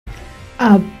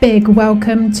A big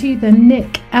welcome to the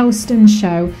Nick Elston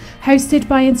Show, hosted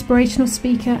by inspirational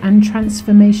speaker and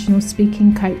transformational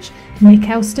speaking coach Nick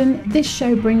Elston. This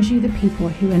show brings you the people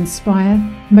who inspire,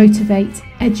 motivate,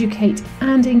 educate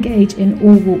and engage in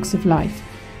all walks of life,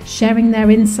 sharing their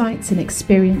insights and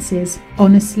experiences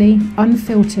honestly,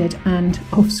 unfiltered and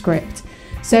off script.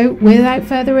 So without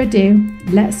further ado,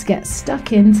 let's get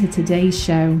stuck into today's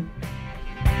show.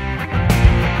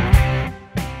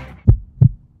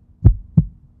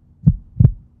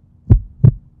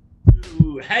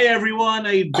 Hey everyone,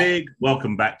 a big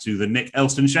welcome back to the Nick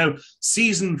Elston Show,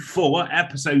 Season 4,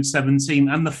 Episode 17,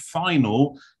 and the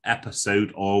final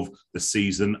episode of the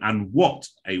season, and what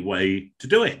a way to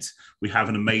do it. We have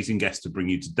an amazing guest to bring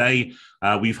you today.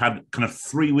 We've had kind of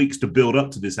 3 weeks to build up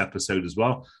to this episode as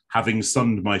well, having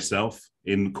sunned myself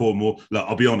in Cornwall. Look,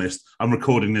 I'll be honest, I'm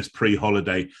recording this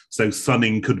pre-holiday, so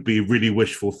sunning could be really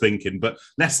wishful thinking, but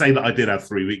let's say that I did have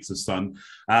 3 weeks of sun.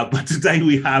 But today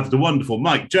we have the wonderful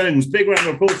Mike Jones. Big round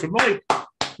of applause for Mike.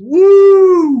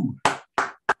 Woo!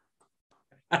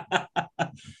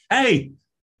 Hey.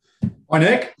 Hi,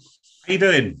 Nick. How you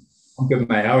doing? I'm good,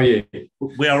 mate. How are you?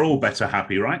 We are all better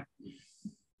happy, right?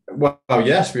 Well,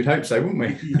 yes, we'd hope so, wouldn't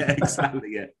we? Yeah,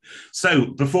 exactly, yeah. So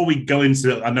before we go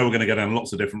into it, I know we're going to go down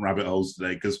lots of different rabbit holes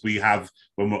today because we have,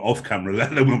 when we're off camera,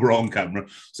 let alone when we're on camera.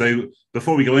 So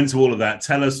before we go into all of that,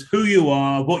 tell us who you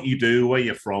are, what you do, where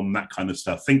you're from, that kind of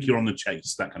stuff. Think you're on the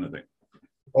chase, that kind of thing.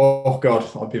 Oh, God,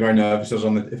 I'd be very nervous if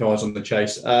I was on the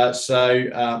chase.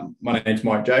 My name's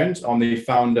Mike Jones. I'm the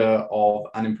founder of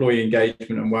an employee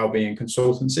engagement and wellbeing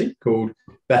consultancy called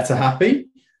Better Happy.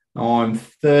 I'm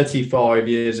 35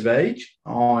 years of age.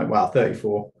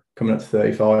 34, coming up to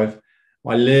 35.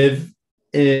 I live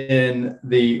in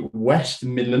the West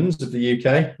Midlands of the UK,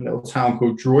 a little town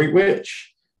called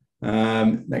Droitwich,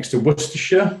 next to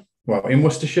Worcestershire. Well, in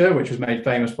Worcestershire, which was made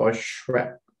famous by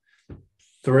Shrek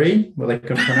 3, where they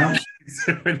couldn't pronounce.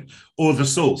 Or the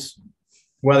sauce.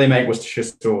 Where they make Worcestershire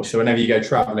sauce. So whenever you go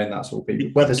travelling, that's all people.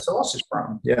 Where the sauce is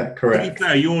from. Yeah, correct. To be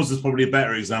fair, yours is probably a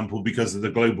better example because of the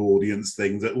global audience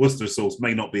thing. That Worcester sauce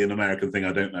may not be an American thing.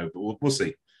 I don't know, but we'll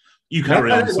see. You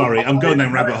carry on. Sorry, I'm going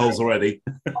down rabbit holes already.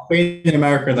 I've been in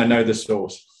America and I know the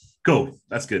sauce. Cool.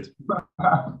 That's good.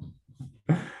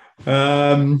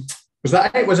 Was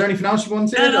that it? Was there anything else you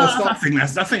wanted? I think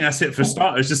that's it for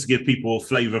starters, just to give people a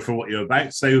flavour for what you're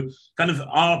about. So kind of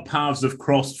our paths have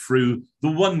crossed through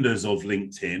the wonders of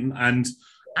LinkedIn. And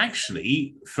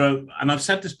actually, and I've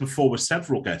said this before with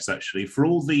several guests, actually, for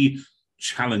all the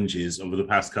challenges over the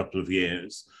past couple of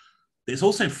years, it's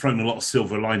also thrown a lot of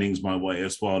silver linings my way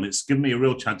as well. And it's given me a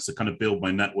real chance to kind of build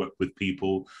my network with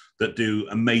people that do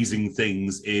amazing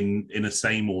things in a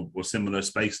same or similar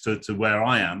space to where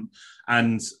I am.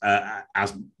 And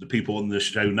as the people on the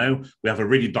show know, we have a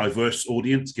really diverse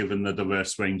audience, given the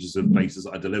diverse ranges of places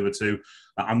that I deliver to.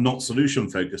 I'm not solution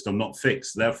focused. I'm not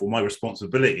fixed. Therefore, my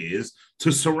responsibility is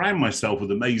to surround myself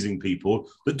with amazing people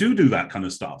that do that kind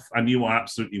of stuff. And you are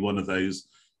absolutely one of those.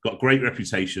 Got a great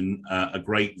reputation, a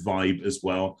great vibe as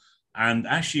well. And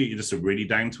actually, you're just a really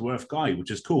down-to-earth guy,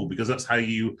 which is cool because that's how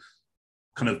you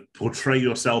kind of portray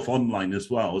yourself online as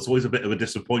well. It's always a bit of a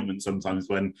disappointment sometimes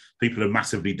when people are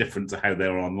massively different to how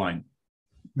they're online.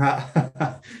 Yeah,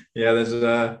 I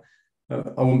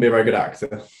wouldn't be a very good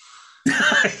actor.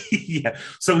 Yeah,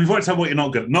 so we've worked out what you're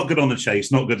not good on the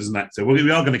chase, not good as an actor. We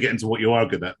are going to get into what you are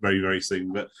good at very, very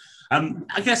soon. But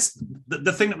I guess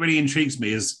the thing that really intrigues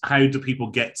me is how do people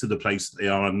get to the place that they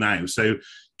are now? So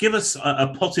give us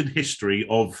a potted history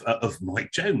of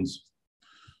Mike Jones.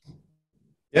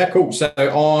 Yeah, cool. So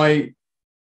I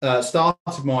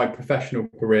started my professional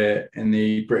career in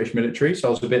the British military. So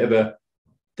I was a bit of a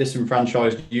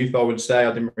disenfranchised youth, I would say.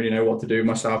 I didn't really know what to do with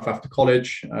myself after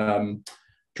college.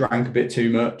 Drank a bit too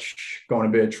much, got in a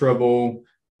bit of trouble,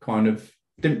 kind of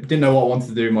didn't know what I wanted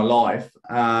to do in my life,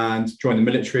 and joined the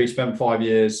military, spent 5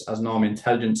 years as an army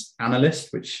intelligence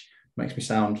analyst, which makes me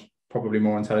sound probably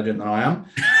more intelligent than I am.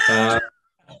 I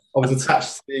was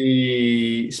attached to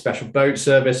the special boat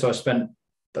service, so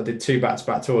I did 2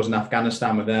 back-to-back tours in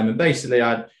Afghanistan with them, and basically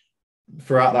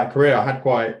throughout that career,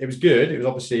 it was good. It was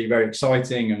obviously very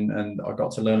exciting, and I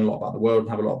got to learn a lot about the world and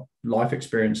have a lot of life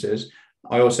experiences.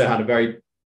 I also had a very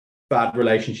bad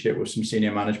relationship with some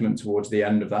senior management towards the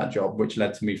end of that job, which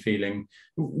led me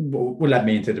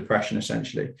into depression,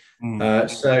 essentially.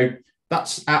 So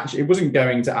that's actually, it wasn't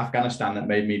going to Afghanistan that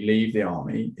made me leave the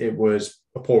army. It was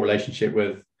a poor relationship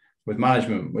with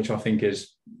management, which I think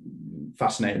is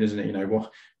fascinating, isn't it? You know,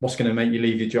 what's going to make you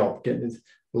leave your job? Get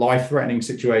life-threatening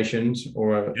situations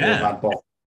or a bad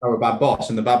boss,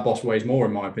 and the bad boss weighs more,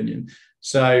 in my opinion.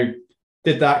 So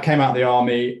did that, came out of the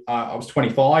army. I was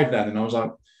 25 then, and I was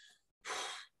like,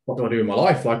 what do I do in my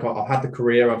life? Like, I've had the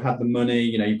career, I've had the money.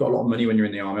 You know, you've got a lot of money when you're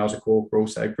in the army. I was a corporal,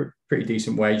 so pretty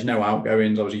decent wage, no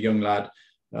outgoings. I was a young lad,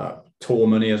 tour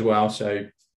money as well. So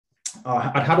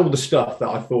I'd had all the stuff that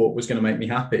I thought was going to make me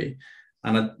happy.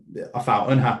 And I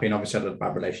felt unhappy, and obviously I had a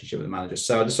bad relationship with the manager.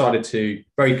 So I decided to,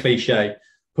 very cliche,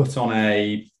 put on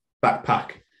a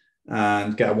backpack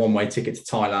and get a one-way ticket to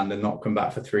Thailand and not come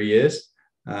back for 3 years.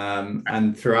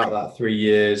 And throughout that 3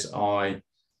 years, I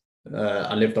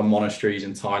lived on monasteries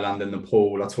in Thailand and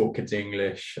Nepal. I taught kids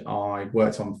English. I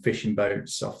worked on fishing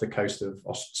boats off the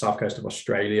south coast of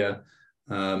Australia.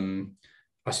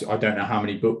 I don't know how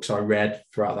many books I read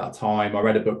throughout that time. I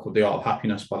read a book called The Art of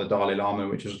Happiness by the Dalai Lama,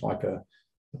 which was like a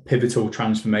pivotal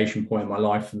transformation point in my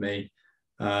life for me.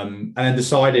 And then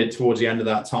decided towards the end of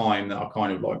that time that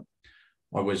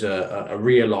I was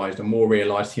a more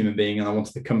realized human being, and I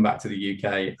wanted to come back to the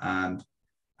UK and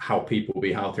help people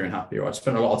be healthier and happier. I'd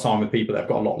spent a lot of time with people that have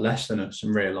got a lot less than us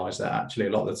and realized that actually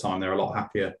a lot of the time they're a lot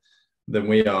happier than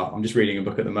we are. I'm just reading a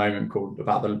book at the moment called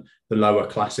about the lower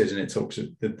classes, and it talks,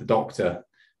 the doctor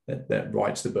that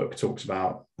writes the book talks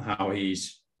about how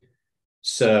he's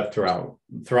served throughout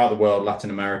the world, Latin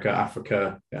America,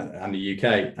 Africa, and the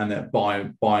UK, and that by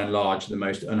and large the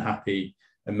most unhappy,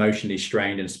 emotionally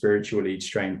strained and spiritually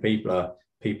strained people are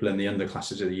people in the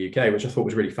underclasses of the UK, which I thought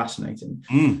was really fascinating.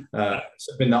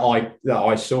 Something that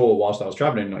I saw whilst I was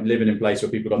traveling, like living in places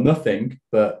where people got nothing,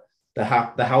 but they're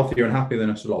healthier and happier than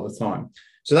us a lot of the time.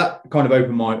 So that kind of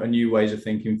opened a new ways of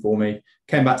thinking for me.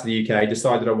 Came back to the UK,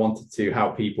 decided I wanted to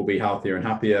help people be healthier and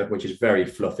happier, which is very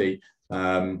fluffy.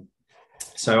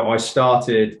 So I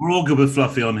started. We're all good with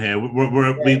fluffy on here.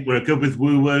 We're good with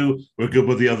woo-woo. We're good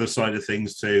with the other side of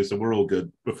things too. So we're all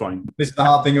good. We're fine. This is the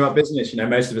hard thing about business. You know,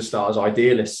 most of us start as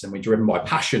idealists and we're driven by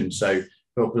passion. So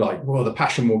we'll be like, well, the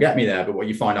passion will get me there. But what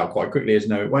you find out quite quickly is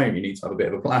no, it won't. You need to have a bit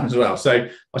of a plan as well. So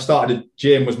I started a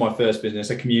gym, was my first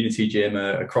business, a community gym,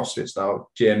 a CrossFit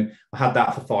style gym. I had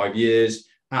that for 5 years.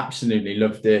 Absolutely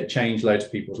loved it. Changed loads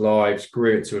of people's lives.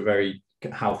 Grew it to a very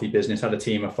healthy business. Had a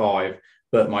team of 5.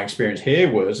 But my experience here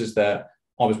is that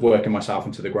I was working myself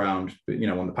into the ground, you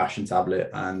know, on the passion tablet.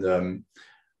 And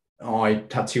I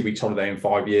had 2 weeks holiday in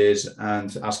 5 years. And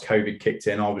as COVID kicked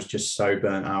in, I was just so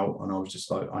burnt out. And I was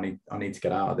just like, I need to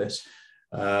get out of this.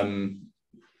 But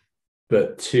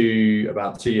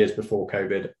about 2 years before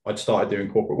COVID, I'd started doing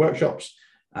corporate workshops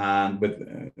and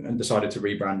decided to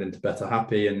rebrand into Better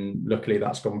Happy. And luckily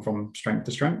that's gone from strength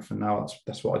to strength. And now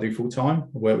that's what I do full time.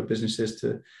 I work with businesses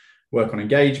to work on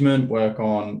engagement, work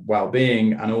on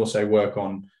well-being, and also work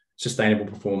on sustainable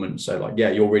performance. So like,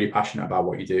 yeah, you're really passionate about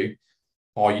what you do.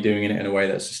 Are you doing it in a way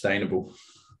that's sustainable?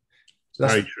 So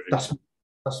Very true.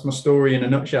 That's my story in a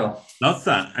nutshell. Love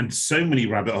that. And so many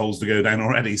rabbit holes to go down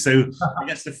already. So I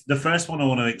guess the first one I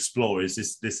want to explore is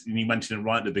this, you mentioned it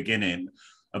right at the beginning,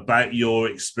 about your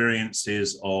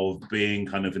experiences of being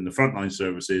kind of in the frontline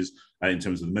services in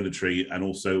terms of the military, and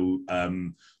also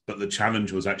but the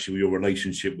challenge was actually your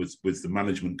relationship with the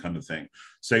management kind of thing.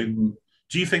 So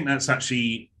do you think that's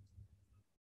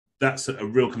a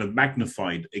real kind of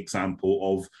magnified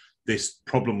example of this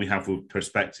problem we have with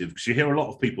perspective? Because you hear a lot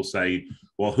of people say,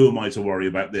 well, who am I to worry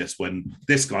about this when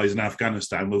this guy's in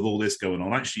Afghanistan with all this going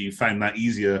on? Actually, you found that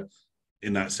easier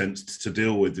in that sense to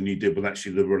deal with than you did with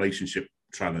actually the relationship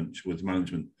challenge with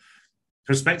management.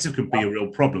 Perspective could be a real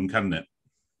problem, can't it?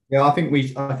 Yeah, I think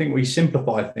we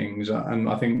simplify things, and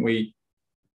I think we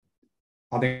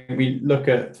look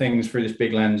at things through this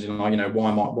big lens, and like, you know,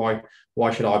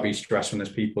 why should I be stressed when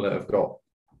there's people that have got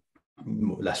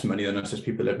less money than us? There's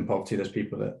people that live in poverty. There's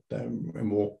people that are in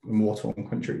war-torn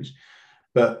countries.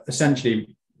 But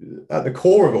essentially, at the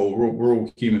core of all, we're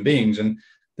all human beings, and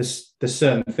there's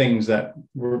certain things that,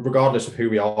 regardless of who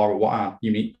we are or what our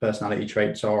unique personality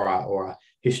traits are, or our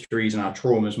histories and our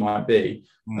traumas might be,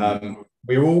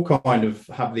 we all kind of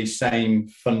have these same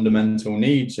fundamental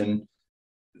needs. And,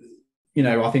 you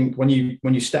know, I think when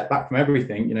you step back from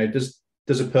everything, you know, does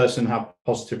a person have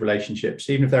positive relationships?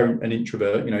 Even if they're an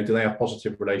introvert, you know, do they have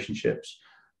positive relationships?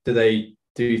 Do they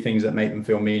do things that make them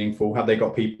feel meaningful? Have they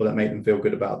got people that make them feel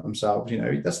good about themselves? You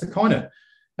know, that's the kind of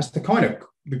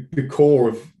the core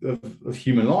of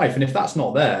human life. And if that's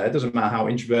not there, it doesn't matter how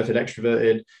introverted,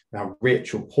 extroverted, how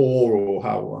rich or poor, or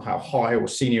how high or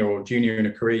senior or junior in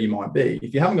a career you might be.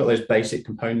 If you haven't got those basic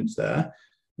components there,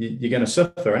 you're going to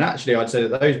suffer. And actually, I'd say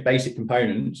that those basic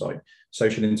components, like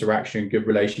social interaction, good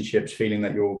relationships, feeling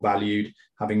that you're valued,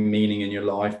 having meaning in your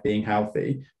life, being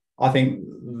healthy, I think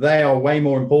they are way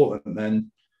more important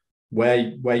than where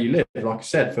you live. Like I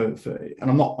said,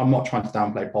 and I'm not trying to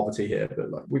downplay poverty here,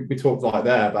 but like we talked like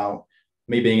there about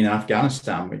me being in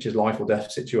Afghanistan, which is life or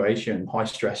death situation, high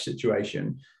stress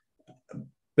situation.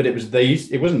 But it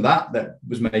wasn't that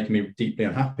was making me deeply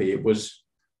unhappy. It was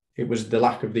the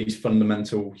lack of these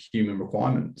fundamental human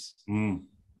requirements.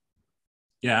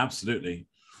 Yeah, absolutely.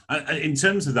 In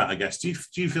terms of that, I guess, do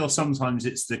you feel sometimes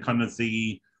it's the kind of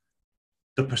the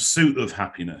pursuit of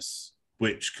happiness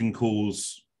which can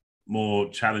cause more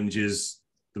challenges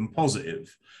than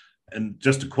positive? And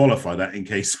just to qualify that, in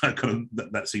case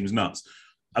that seems nuts,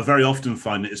 I very often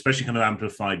find it, especially kind of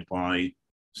amplified by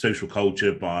social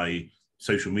culture, by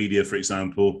social media, for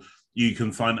example, you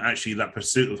can find actually that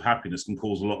pursuit of happiness can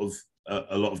cause a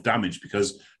lot of damage,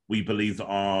 because we believe that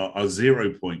our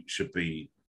 0 point should be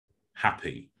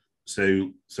happy.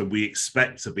 So we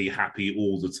expect to be happy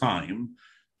all the time,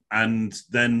 and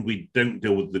then we don't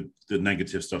deal with the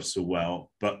negative stuff so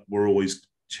well, but we're always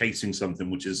chasing something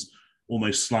which is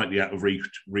almost slightly out of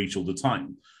reach all the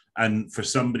time. And for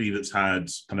somebody that's had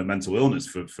kind of mental illness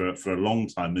for a long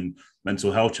time and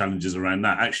mental health challenges around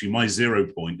that, actually my 0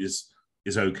 point is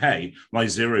okay. My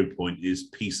 0 point is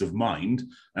peace of mind.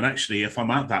 And actually, if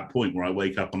I'm at that point where I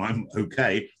wake up and I'm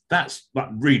okay, that's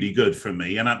really good for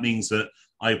me. And that means that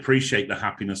I appreciate the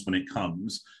happiness when it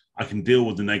comes. I can deal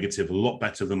with the negative a lot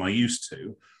better than I used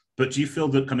to. But do you feel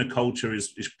that kind of culture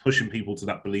is pushing people to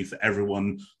that belief that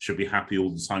everyone should be happy all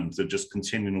the time? They're just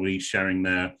continually sharing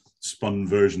their spun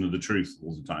version of the truth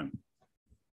all the time?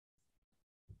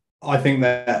 I think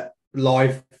that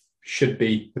life should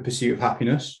be the pursuit of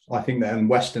happiness. I think that in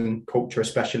Western culture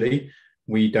especially,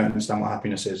 we don't understand what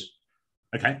happiness is.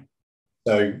 Okay.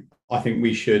 So I think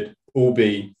we should all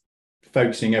be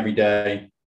focusing every day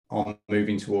on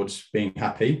moving towards being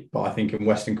happy. But I think in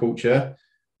Western culture,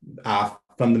 our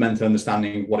fundamental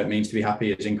understanding of what it means to be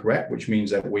happy is incorrect, which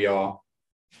means that we are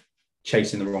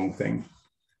chasing the wrong thing.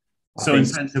 So in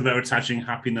sense of they're attaching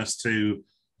happiness to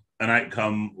an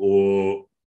outcome or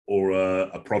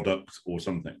a product or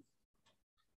something.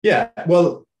 Yeah,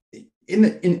 well,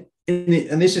 and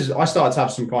this is, I started to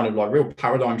have some kind of like real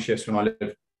paradigm shifts when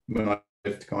I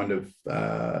lived kind of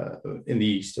in the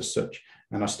East as such,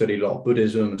 and I studied a lot of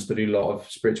Buddhism and studied a lot of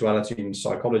spirituality and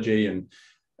psychology. And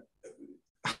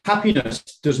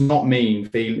happiness does not mean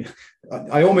feel.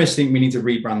 I almost think we need to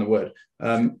rebrand the word.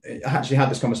 I actually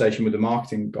had this conversation with the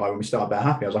marketing guy when we started Better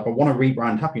Happy. I was like, I want to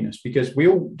rebrand happiness, because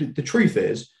the truth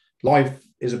is life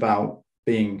is about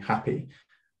being happy.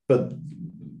 But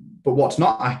what's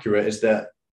not accurate is that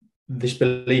this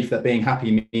belief that being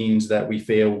happy means that we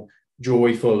feel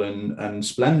joyful and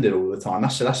splendid all the time.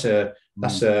 That's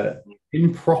an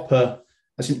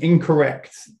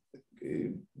incorrect.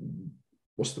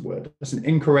 What's the word? That's an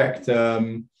incorrect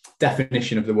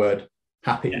definition of the word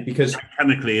happy, because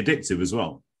chemically addictive as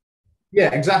well.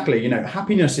 Yeah, exactly.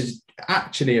 Happiness is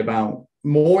actually about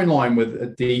more in line with a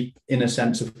deep inner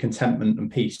sense of contentment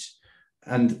and peace.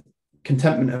 And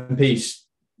contentment and peace,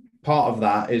 part of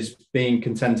that is being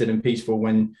contented and peaceful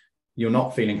when you're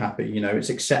not feeling happy. It's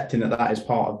accepting that is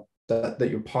part of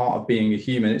that you're part of being a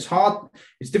human. It's hard.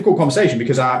 It's a difficult conversation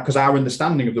because our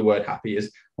understanding of the word happy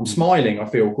is I'm smiling, I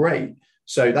feel great.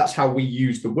 So that's how we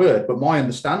use the word. But my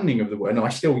understanding of the word, and I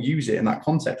still use it in that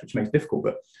context, which makes it difficult,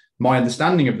 but my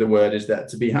understanding of the word is that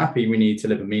to be happy, we need to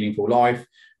live a meaningful life.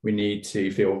 We need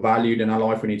to feel valued in our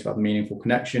life. We need to have meaningful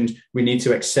connections. We need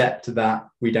to accept that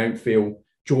we don't feel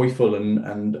joyful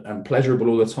and pleasurable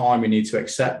all the time. We need to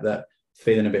accept that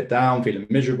feeling a bit down, feeling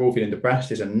miserable, feeling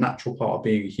depressed is a natural part of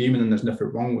being a human, and there's nothing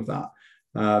wrong with that.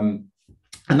 And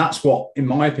that's what, in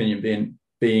my opinion,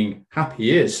 being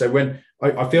happy is. So when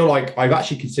I feel like I've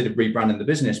actually considered rebranding the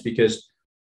business, because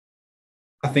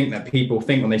I think that people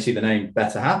think when they see the name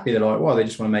Better Happy, they're like, well, they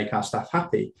just want to make our staff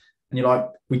happy. And you're like,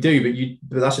 we do,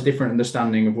 but that's a different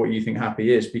understanding of what you think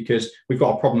happy is, because we've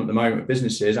got a problem at the moment with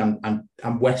businesses and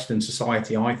Western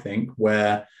society, I think,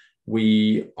 where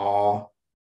we are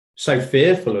so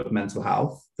fearful of mental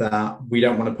health that we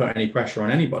don't want to put any pressure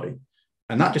on anybody.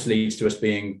 And that just leads to us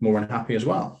being more unhappy as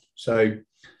well. So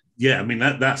yeah, I mean,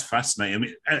 that's fascinating. I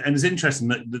mean, and it's interesting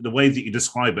that the way that you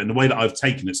describe it and the way that I've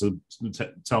taken it, so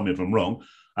tell me if I'm wrong,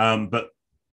 but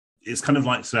it's kind of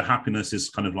like, so happiness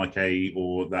is kind of like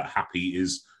or that happy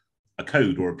is a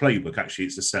code or a playbook. Actually,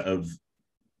 it's a set of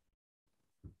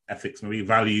ethics, maybe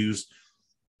values.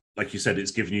 Like you said, it's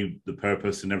giving you the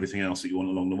purpose and everything else that you want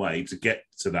along the way to get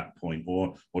to that point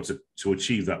or to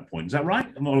achieve that point. Is that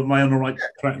right? Am I on the right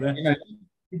track there?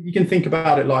 You can think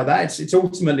about it like that. It's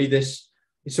ultimately this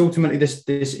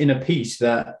inner peace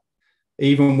that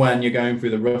even when you're going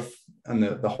through the rough and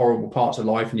the horrible parts of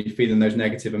life and you're feeling those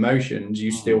negative emotions,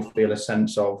 you still feel a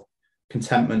sense of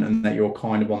contentment and that you're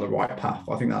kind of on the right path.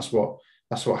 I think that's what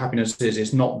happiness is.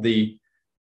 It's not the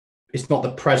it's not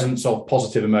the presence of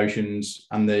positive emotions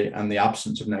and the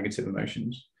absence of negative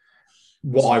emotions.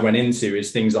 What I went into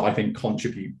is things that I think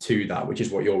contribute to that, which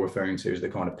is what you're referring to as the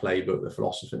kind of playbook, the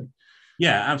philosophy.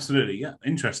 Yeah, absolutely. Yeah,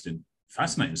 interesting,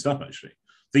 fascinating stuff. Actually,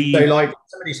 so like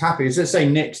somebody's happy. Let's say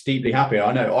Nick's deeply happy.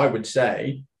 I know. I would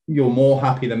say you're more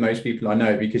happy than most people I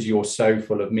know because you're so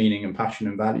full of meaning and passion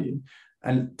and value.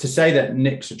 And to say that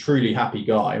Nick's a truly happy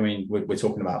guy, I mean, we're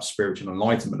talking about spiritual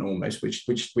enlightenment almost, which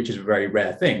is a very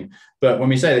rare thing. But when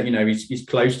we say that, you know, he's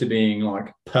close to being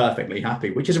like perfectly happy,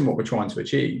 which isn't what we're trying to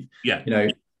achieve. Yeah. You know,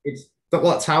 but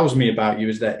what tells me about you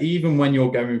is that even when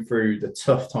you're going through the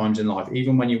tough times in life,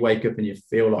 even when you wake up and you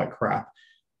feel like crap,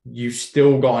 you've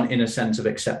still got an inner sense of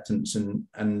acceptance and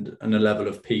a level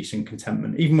of peace and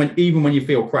contentment. Even when you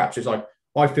feel crap, so it's like,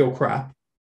 I feel crap,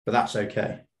 but that's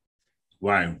okay.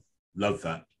 Wow. Love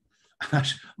that. I'm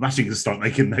actually going to start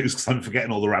making notes because I'm forgetting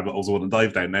all the rabbit holes I want to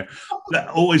dive down now.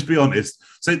 Always be honest.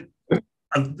 So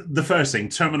the first thing,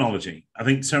 terminology. I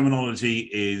think terminology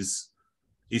is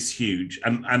huge.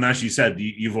 And as you said,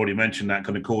 you've already mentioned that,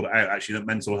 kind of called it out, actually, that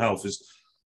mental health is,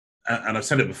 and I've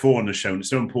said it before on the show, and it's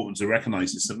so important to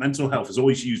recognize this, that mental health is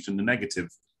always used in the negative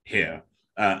here,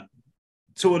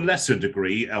 to a lesser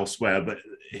degree elsewhere, but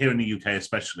here in the UK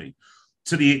especially.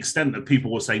 To the extent that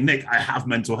people will say, Nick, I have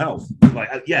mental health.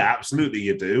 Like, yeah, absolutely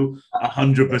you do.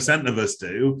 100% of us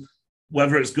do.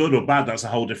 Whether it's good or bad, that's a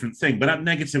whole different thing. But that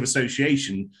negative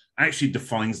association actually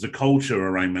defines the culture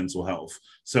around mental health.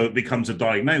 So it becomes a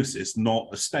diagnosis, not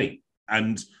a state.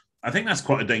 And I think that's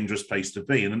quite a dangerous place to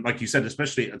be. And like you said,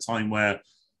 especially at a time where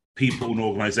people and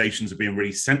organizations are being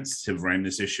really sensitive around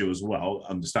this issue as well,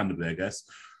 understandably, I guess.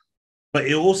 But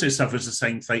it also suffers the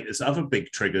same fate as other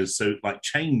big triggers. So like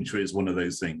change is one of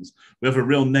those things. We have a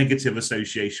real negative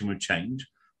association with change.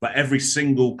 But every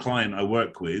single client I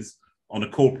work with on a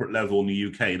corporate level in the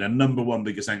UK, their number one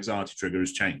biggest anxiety trigger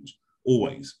is change.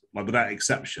 Always, like without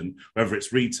exception, whether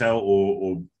it's retail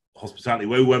or hospitality,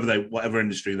 whatever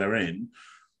industry they're in,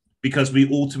 because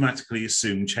we automatically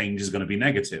assume change is going to be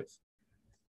negative.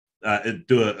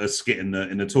 Do a skit in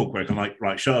the talk where I'm like,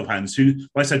 right, show of hands. Who?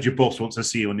 I said your boss wants to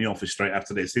see you in the office straight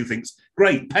after this. Who thinks,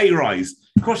 great, pay rise?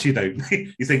 Of course you don't.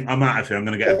 You think, I'm out of here. I'm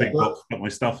going to get a big box, put my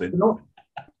stuff in.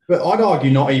 But I'd argue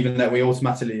not even that we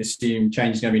automatically assume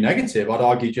change is going to be negative. I'd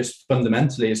argue just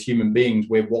fundamentally as human beings,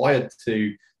 we're wired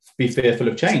to be fearful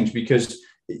of change because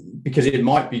it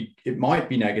might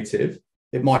be negative,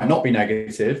 it might not be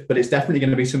negative, but it's definitely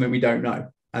going to be something we don't know.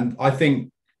 And I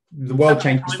think the world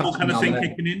changes. Primal kind of thing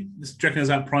kicking in. Do you reckon there's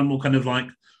that primal kind of like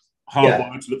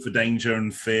hardwired to look for danger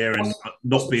and fear and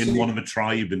not being one of a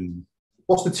tribe? And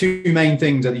what's the two main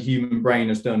things that the human brain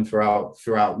has done throughout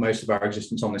most of our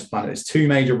existence on this planet? Its two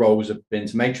major roles have been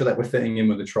to make sure that we're fitting in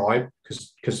with the tribe,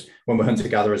 because when we're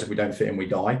hunter-gatherers, if we don't fit in, we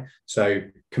die. So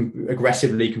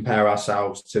aggressively compare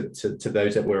ourselves to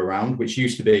those that we're around, which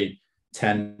used to be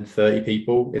 10, 30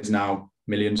 people, is now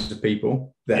millions of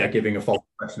people that are giving a false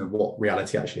impression of what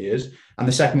reality actually is. And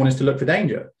the second one is to look for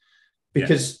danger,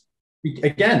 because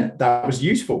again, that was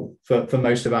useful for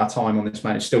most of our time on this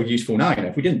planet. It's still useful now. You know,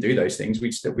 if we didn't do those things,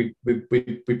 we'd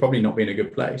probably not be in a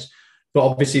good place. But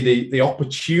obviously the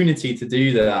opportunity to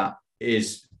do that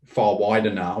is far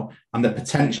wider now, and the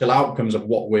potential outcomes of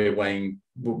what we're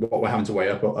having to weigh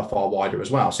up are far wider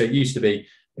as well. So it used to be,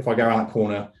 if I go around that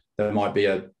corner, there might be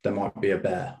a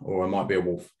bear, or it might be a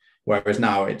wolf. Whereas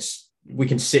now we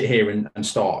can sit here and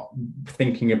start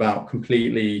thinking about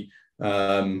completely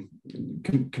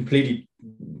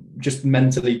just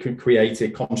mentally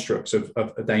created constructs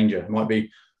of danger. It might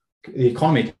be the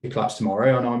economy could collapse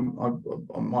tomorrow, and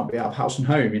I might be out of house and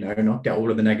home, you know, and I'll get all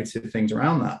of the negative things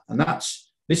around that. And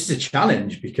this is a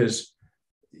challenge, because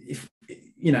if,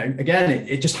 you know, again,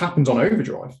 it just happens on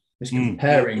overdrive. It's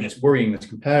comparing, it's worrying, it's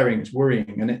comparing, it's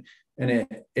worrying, and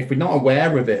if we're not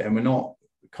aware of it and we're not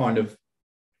kind of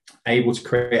able to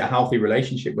create a healthy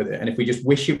relationship with it, and if we just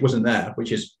wish it wasn't there,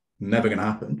 which is never going to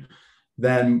happen,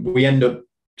 then we end up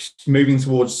moving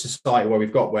towards society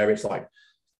where it's like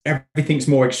everything's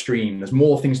more extreme. There's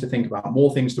more things to think about,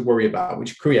 more things to worry about,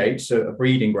 which creates a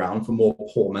breeding ground for more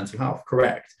poor mental health.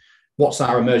 Correct. What's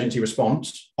our emergency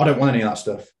response? I don't want any of that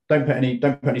stuff. Don't put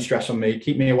any stress on me.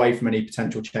 Keep me away from any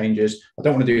potential changes. I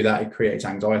don't want to do that. It creates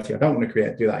anxiety. I don't want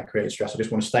to do that. It creates stress. I just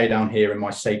want to stay down here in my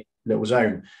safe little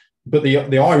zone. But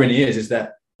the irony is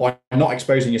that by not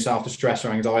exposing yourself to stress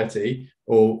or anxiety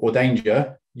or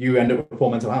danger, you end up with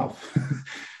poor mental health.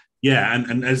 Yeah,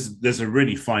 and there's a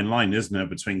really fine line, isn't there,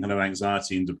 between kind of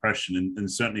anxiety and depression,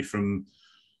 and certainly from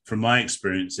my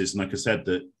experiences, and like I said,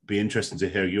 that be interesting to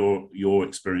hear your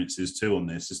experiences too on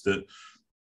this, is that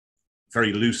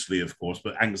very loosely, of course,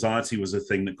 but anxiety was a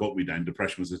thing that got me down.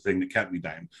 Depression was a thing that kept me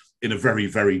down, in a very,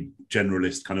 very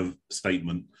generalist kind of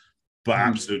statement, but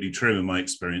absolutely true in my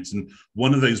experience. And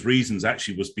one of those reasons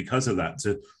actually was because of that,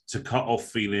 to cut off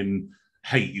feeling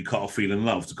hate, you cut off feeling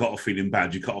love, to cut off feeling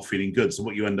bad, you cut off feeling good. So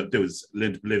what you end up doing is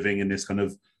living in this kind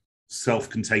of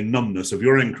self-contained numbness of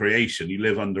your own creation. You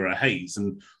live under a haze.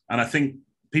 And I think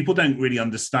people don't really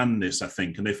understand this, I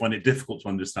think, and they find it difficult to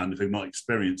understand if they've not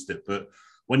experienced it. But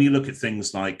when you look at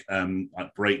things like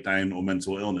breakdown or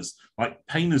mental illness, like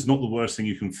pain is not the worst thing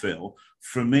you can feel.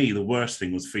 For me, the worst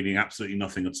thing was feeling absolutely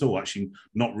nothing at all, actually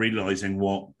not realizing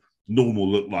what normal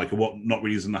looked like, or what not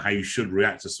realizing how you should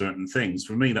react to certain things.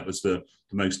 For me, that was the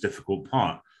most difficult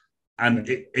part. And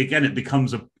it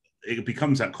becomes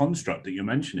that construct that you're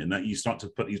mentioning, that you start to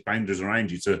put these boundaries around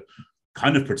you to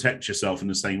kind of protect yourself in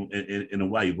a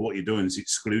way. But what you're doing is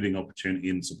excluding opportunity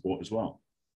and support as well.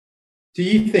 Do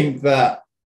you think that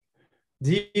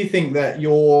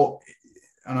your,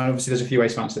 and obviously there's a few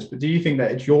ways to answer this, but do you think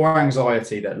that it's your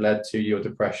anxiety that led to your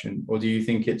depression, or do you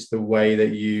think it's the way that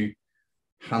you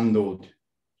handled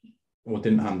or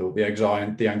didn't handle the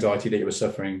anxiety that you were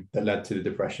suffering that led to the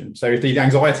depression? So if the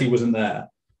anxiety wasn't there,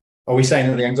 are we saying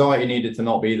that the anxiety needed to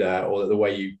not be there, or that the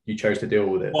way you chose to deal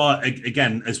with it? Well,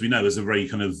 again, as we know, is a very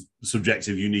kind of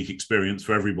subjective, unique experience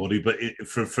for everybody. But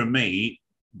for me,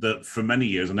 that for many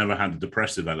years I never had a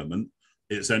depressive element.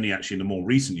 It's only actually in the more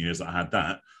recent years that I had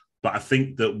that. But I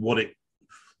think that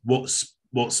what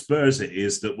spurs it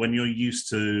is that when you're used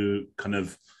to kind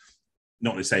of,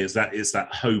 not to say it's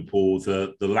that hope or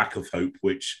the lack of hope,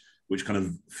 which kind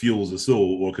of fuels us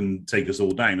all or can take us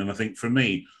all down. And I think for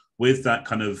me, with that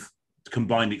kind of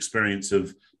combined experience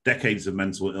of decades of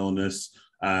mental illness,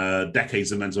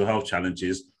 decades of mental health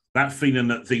challenges, that feeling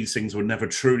that these things were never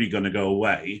truly going to go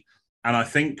away. And I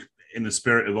think in the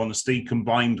spirit of honesty,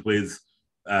 combined with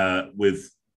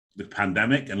the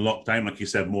pandemic and lockdown, like you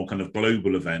said, more kind of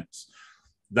global events,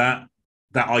 that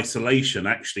isolation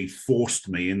actually forced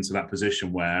me into that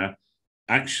position where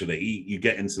actually you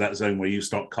get into that zone where you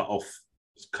start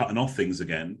cutting off things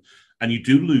again, and you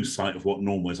do lose sight of what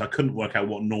normal is. I couldn't work out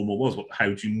what normal was. How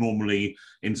do you normally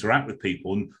interact with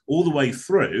people? And all the way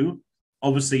through,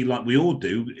 obviously, like we all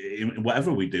do, in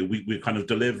whatever we do, we're kind of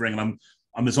delivering, and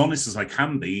I'm as honest as I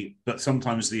can be, but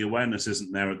sometimes the awareness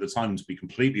isn't there at the time, to be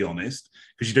completely honest,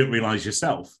 because you don't realize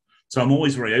yourself. So I'm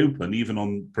always very open, even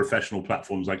on professional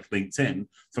platforms like LinkedIn.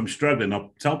 If I'm struggling,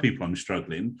 I'll tell people I'm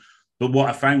struggling. But what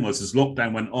I found was, as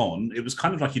lockdown went on, it was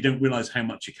kind of like you don't realize how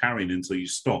much you're carrying until you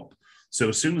stop. So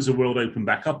as soon as the world opened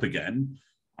back up again,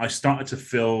 I started to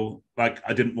feel like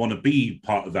I didn't want to be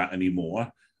part of that anymore.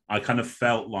 I kind of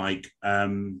felt like,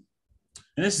 and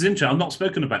this is interesting, I've not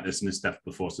spoken about this in this depth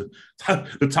before, so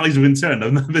the ties have been turned.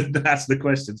 I've never asked the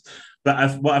questions.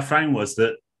 But what I found was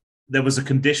that there was a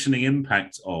conditioning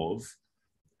impact of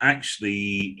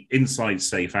actually inside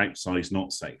safe, outside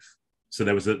not safe. So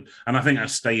there was and I think that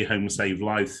stay home, save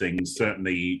life thing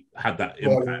certainly had that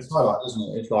impact. It's like, isn't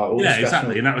it? It's like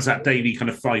exactly. And that was that daily kind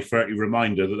of 5:30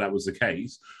 reminder that was the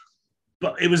case.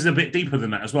 But it was a bit deeper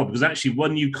than that as well, because actually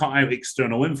when you cut out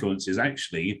external influences,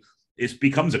 actually it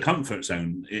becomes a comfort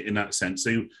zone in that sense.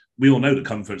 So we all know that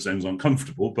comfort zones are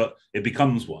uncomfortable, but it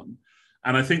becomes one.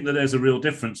 And I think that there's a real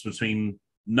difference between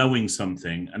knowing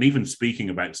something and even speaking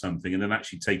about something and then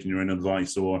actually taking your own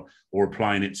advice or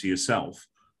applying it to yourself.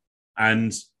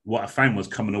 And what I found was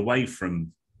coming away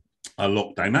from a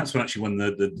lockdown, that's when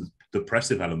the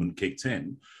depressive element kicked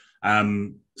in.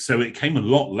 So it came a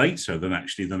lot later than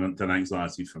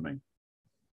anxiety for me.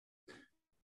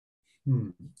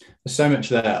 There's so much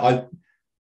there.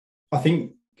 I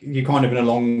think you kind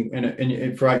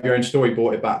of throughout your own story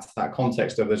brought it back to that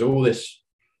context of there's all this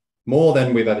more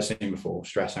than we've ever seen before,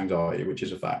 stress, anxiety, which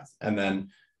is a fact. And then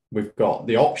we've got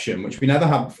the option, which we never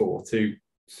had before, to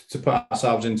put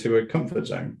ourselves into a comfort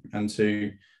zone and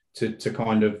to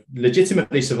kind of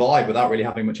legitimately survive without really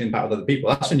having much impact with other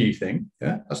people. That's a new thing.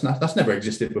 Yeah, that's never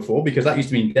existed before, because that used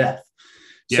to mean death.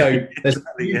 Yeah, so there's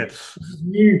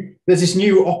this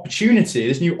new opportunity,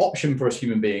 this new option for us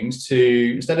human beings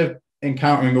to, instead of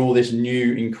encountering all this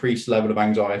new increased level of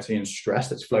anxiety and stress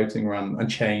that's floating around and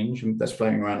change that's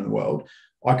floating around in the world,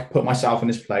 I could put myself in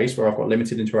this place where I've got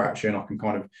limited interaction. I can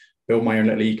kind of build my own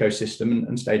little ecosystem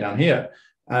and stay down here.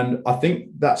 And I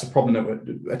think that's a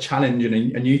problem, a challenge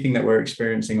and a new thing that we're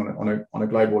experiencing on a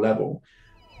global level.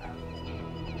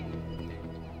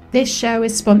 This show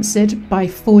is sponsored by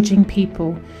Forging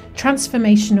People,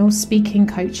 transformational speaking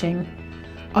coaching.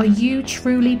 Are you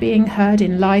truly being heard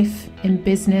in life, in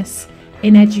business,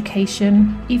 in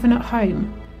education, even at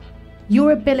home?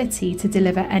 Your ability to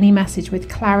deliver any message with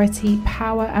clarity,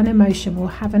 power, and emotion will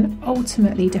have an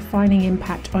ultimately defining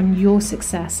impact on your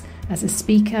success as a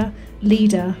speaker,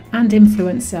 leader, and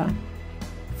influencer.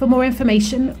 For more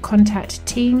information, contact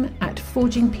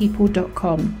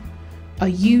team@forgingpeople.com. Are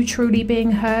you truly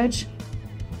being heard?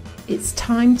 It's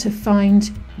time to find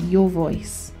your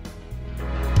voice.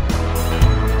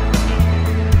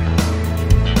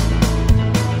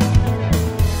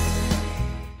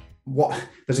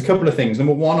 There's a couple of things.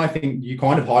 Number one, I think you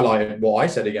kind of highlighted what I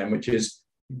said again, which is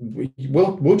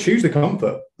we'll choose the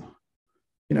comfort.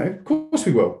 Of course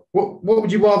we will. What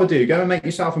would you rather do? Go and make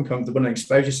yourself uncomfortable and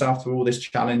expose yourself to all this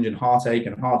challenge and heartache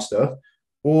and hard stuff,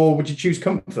 or would you choose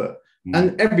comfort?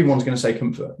 And everyone's going to say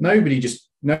comfort. Nobody.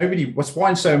 That's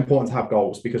why it's so important to have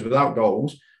goals, because without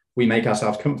goals, we make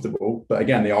ourselves comfortable. But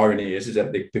again, the irony is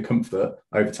that the comfort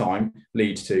over time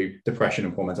leads to depression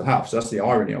and poor mental health. So that's the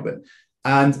irony of it.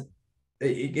 And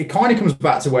it kind of comes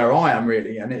back to where I am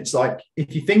really. And it's like,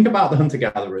 if you think about the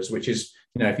hunter-gatherers, which is,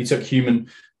 if you took human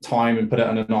time and put it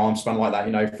on an arm span like that,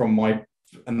 and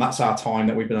that's our time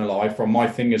that we've been alive, from my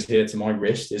fingers here to my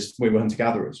wrist we were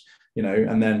hunter-gatherers,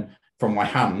 and then from my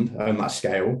hand on that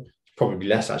scale, probably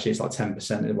less actually, it's like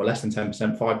 10%, well, less than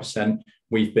 10%, 5%,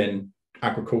 we've been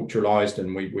agriculturalized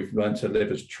and we've learned to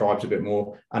live as tribes a bit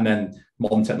more. And then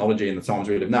modern technology in the times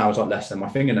we live now is like less than my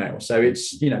fingernail. So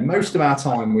it's, most of our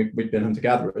time we've been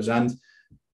hunter-gatherers, and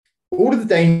all of the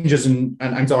dangers and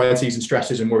anxieties and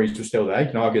stresses and worries were still there. You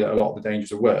can argue that a lot of the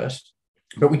dangers are worse,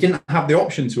 but we didn't have the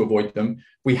option to avoid them.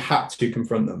 We had to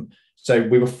confront them. So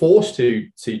we were forced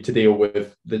to deal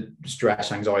with the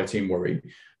stress, anxiety, and worry,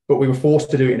 but we were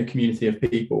forced to do it in a community of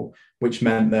people, which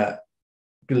meant that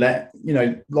like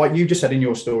you just said in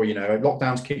your story,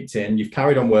 lockdowns kicked in, you've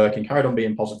carried on working, carried on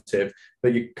being positive,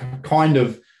 but you kind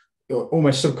of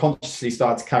almost subconsciously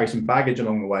started to carry some baggage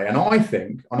along the way. And I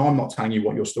think, and I'm not telling you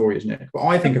what your story is, Nick, but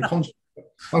I think a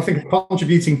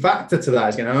contributing factor to that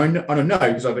is going to, and I know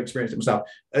because I've experienced it myself,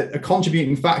 a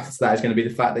contributing factor to that is going to be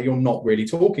the fact that you're not really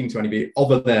talking to anybody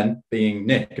other than being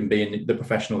Nick and being the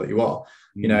professional that you are,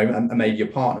 and maybe your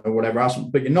partner or whatever else,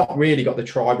 but you're not really got the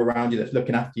tribe around you that's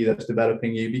looking after you, that's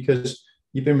developing you, because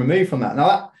you've been removed from that.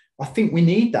 Now, I think we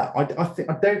need that. I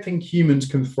don't think humans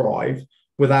can thrive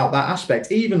without that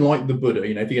aspect. Even like the Buddha,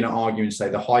 if you're going to argue and say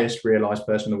the highest realized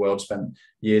person in the world spent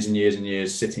years and years and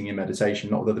years sitting in meditation,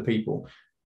 not with other people.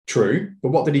 True,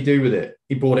 but what did he do with it?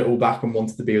 He brought it all back and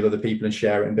wanted to be with other people and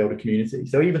share it and build a community.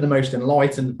 So even the most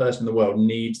enlightened person in the world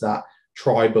needs that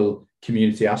tribal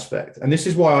community aspect. And this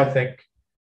is why I think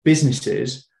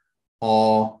businesses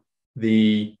are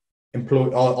the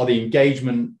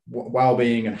engagement,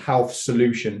 well-being, and health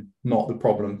solution, not the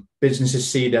problem. Businesses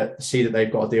see that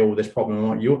they've got to deal with this problem.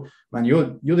 Like you're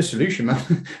the solution,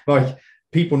 man. Like,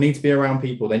 people need to be around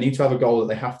people. They need to have a goal that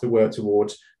they have to work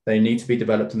towards. They need to be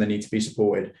developed and they need to be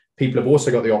supported. People have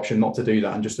also got the option not to do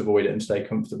that and just avoid it and stay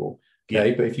comfortable.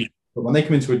 Okay, yeah. But when they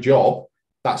come into a job,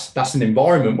 that's an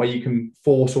environment where you can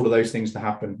force all of those things to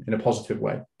happen in a positive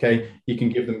way. Okay, you can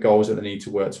give them goals that they need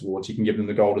to work towards. You can give them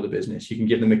the goal of the business. You can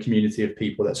give them a community of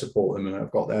people that support them and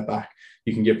have got their back.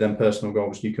 You can give them personal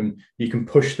goals. You can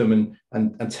push them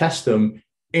and test them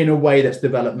in a way that's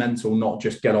developmental, not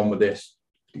just get on with this,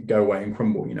 go away and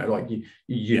crumble.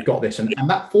 You've got this, and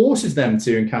that forces them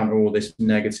to encounter all this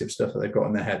negative stuff that they've got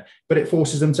in their head, but it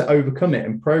forces them to overcome it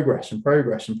and progress.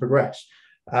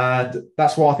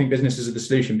 That's why I think businesses are the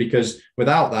solution, because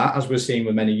without that, as we're seeing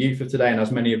with many youth of today, and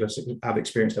as many of us have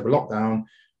experienced over lockdown,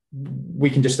 we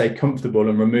can just stay comfortable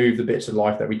and remove the bits of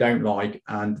life that we don't like,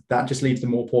 and that just leads to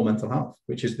more poor mental health,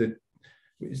 which is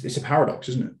it's a paradox,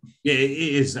 isn't it? Yeah, it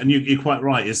is, and you're quite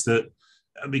right. Is that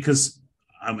because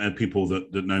people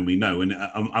that know me know, and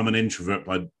I'm an introvert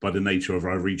by the nature of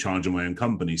I recharge in my own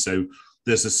company, so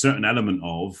there's a certain element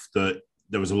of that.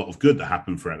 There was a lot of good that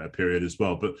happened throughout that period as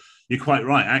well. But you're quite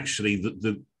right. Actually,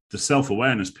 the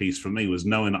self-awareness piece for me was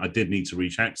knowing that I did need to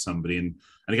reach out to somebody. And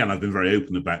again, I've been very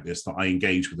open about this, that I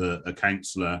engaged with a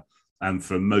counsellor. And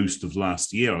for most of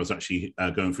last year, I was actually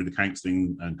going through the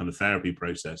counselling and kind of therapy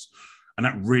process. And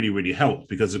that really, really helped,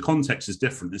 because the context is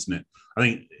different, isn't it? I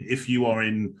think if you are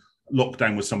in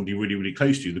lockdown with somebody really, really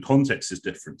close to you, the context is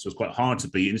different. So it's quite hard to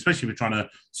be, and especially if you're trying to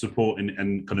support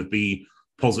and kind of be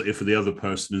positive for the other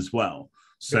person as well.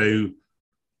 So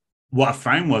what I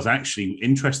found was actually,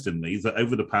 interestingly, that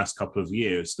over the past couple of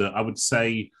years, that I would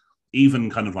say even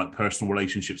kind of like personal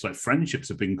relationships, like friendships,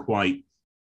 have been quite,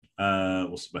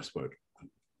 what's the best word?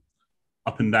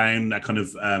 Up and down. That kind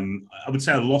of, I would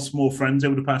say I lost more friends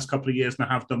over the past couple of years than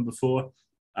I have done before.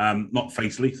 Not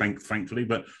fatally, thankfully,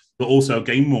 but but also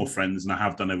gain more friends than I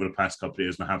have done over the past couple of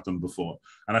years and I have done before.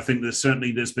 And I think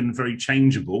there's been very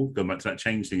changeable, going back to that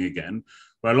change thing again,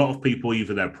 where a lot of people,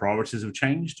 either their priorities have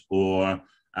changed or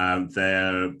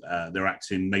they're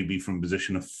acting maybe from a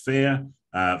position of fear.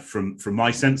 From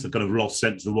my sense, I've kind of lost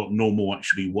sense of what normal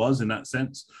actually was in that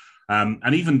sense.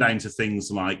 And even down to things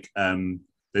like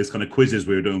those kind of quizzes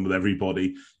we were doing with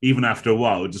everybody, even after a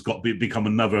while, it just become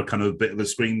another kind of bit of a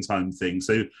screen time thing.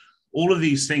 So all of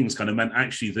these things kind of meant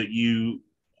actually that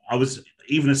I was,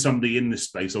 even as somebody in this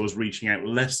space, I was reaching out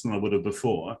less than I would have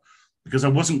before, because I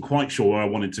wasn't quite sure where I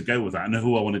wanted to go with that and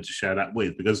who I wanted to share that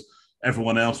with, because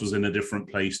everyone else was in a different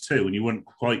place too, and you weren't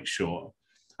quite sure.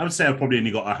 I would say I probably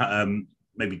only got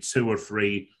maybe 2 or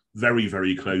 3 very,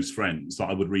 very close friends that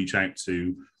I would reach out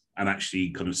to and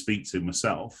actually kind of speak to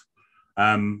myself.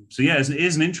 So yeah, it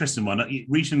is an interesting one.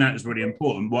 Reaching out is really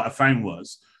important. What I found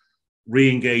was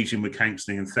re-engaging with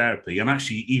counselling and therapy, and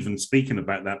actually even speaking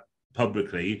about that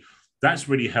publicly, that's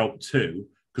really helped too.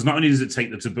 Because not only does it take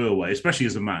the taboo away, especially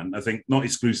as a man, I think not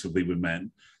exclusively with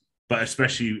men, but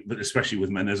especially with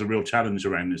men, there's a real challenge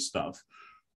around this stuff.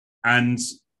 And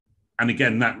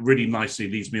again, that really nicely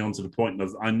leads me on to the point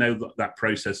of, I know that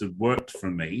process had worked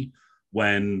for me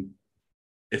when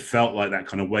it felt like that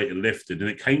kind of weight had lifted,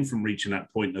 and it came from reaching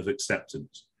that point of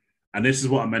acceptance. And this is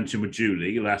what I mentioned with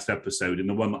Julie last episode, and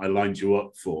the one that I lined you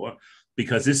up for,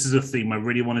 because this is a theme I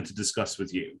really wanted to discuss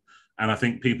with you. And I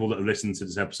think people that have listened to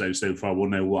this episode so far will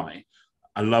know why.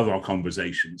 I love our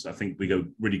conversations. I think we go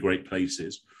really great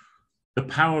places. The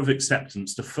power of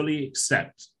acceptance, to fully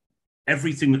accept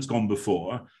everything that's gone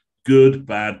before, good,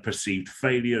 bad, perceived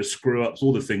failure, screw-ups,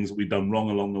 all the things that we've done wrong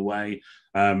along the way,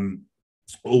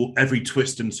 every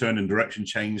twist and turn and direction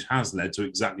change has led to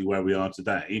exactly where we are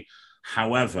today.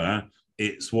 However,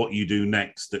 it's what you do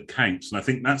next that counts. And I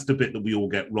think that's the bit that we all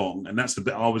get wrong. And that's the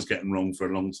bit I was getting wrong for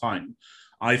a long time.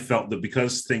 I felt that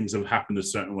because things have happened a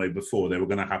certain way before, they were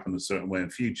going to happen a certain way in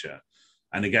future.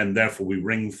 And again, therefore, we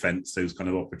ring fence those kind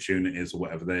of opportunities or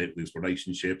whatever, those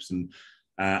relationships.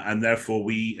 And therefore,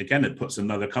 it puts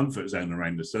another comfort zone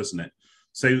around us, doesn't it?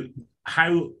 So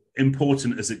how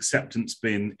important has acceptance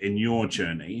been in your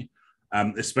journey,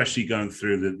 especially going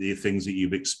through the things that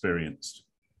you've experienced?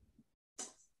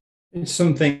 It's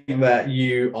something that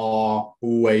you are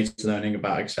always learning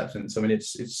about acceptance. I mean,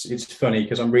 it's funny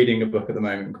because I'm reading a book at the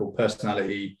moment called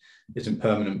Personality Isn't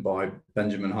Permanent by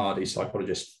Benjamin Hardy,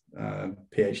 psychologist,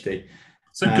 PhD.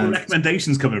 Some good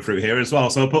recommendations coming through here as well.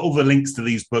 So I'll put all the links to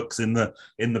these books in the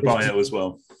bio as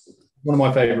well. One of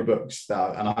my favorite books,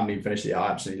 and I haven't even finished it yet.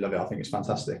 I absolutely love it. I think it's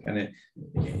fantastic. And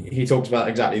he talks about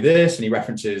exactly this, and he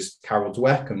references Carol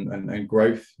Dweck and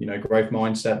growth, growth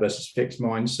mindset versus fixed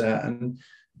mindset.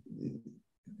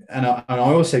 And I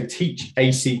also teach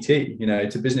ACT,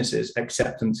 to businesses,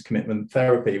 acceptance, commitment,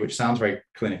 therapy, which sounds very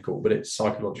clinical, but it's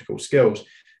psychological skills.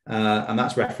 And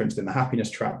that's referenced in the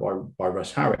Happiness Trap by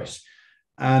Russ Harris.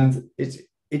 And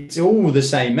it's all the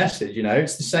same message,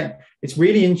 it's the same. It's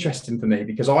really interesting for me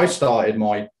because I started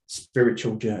my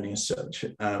spiritual journey as such,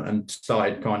 and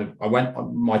started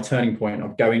my turning point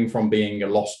of going from being a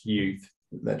lost youth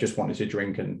that just wanted to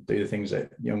drink and do the things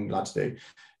that young lads do,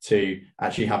 to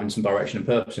actually having some direction and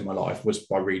purpose in my life was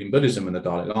by reading Buddhism and the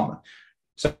Dalai Lama.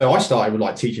 So I started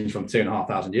with teachings from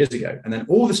 2,500 years ago. And then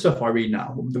all the stuff I read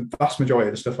now, the vast majority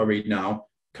of the stuff I read now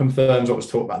confirms what was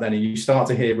taught back then. And you start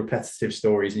to hear repetitive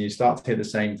stories and you start to hear the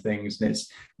same things. And it's,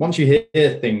 once you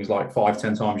hear things like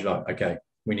 5-10 times, you're like, okay,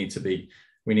 we need to be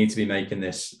making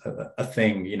this a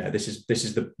thing. This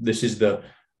is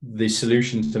the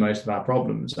solutions to most of our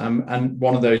problems. And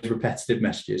one of those repetitive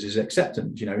messages is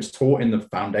acceptance. It's taught in the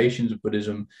foundations of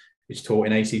Buddhism. It's taught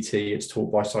in ACT. It's taught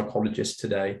by psychologists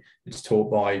today. It's taught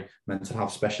by mental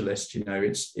health specialists.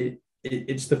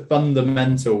 It's the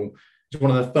fundamental. It's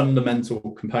one of the fundamental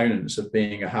components of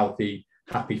being a healthy,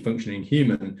 happy, functioning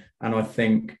human. And I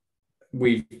think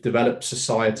we've developed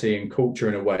society and culture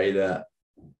in a way that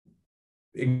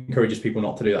encourages people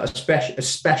not to do that,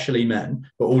 especially men,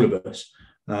 but all of us.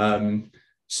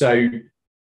 So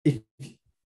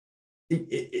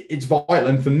it's vital.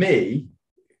 And for me,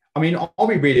 I mean, I'll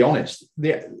be really honest.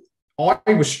 I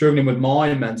was struggling with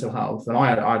my mental health, and I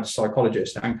had a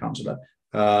psychologist and counsellor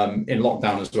in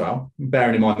lockdown as well,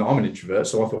 bearing in mind that I'm an introvert.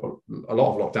 So I thought a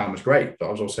lot of lockdown was great, but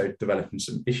I was also developing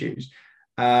some issues.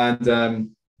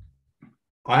 And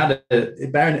I had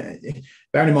bearing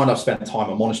in mind I've spent time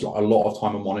on monasteries, a lot of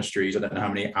time on monasteries. I don't know how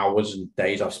many hours and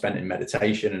days I've spent in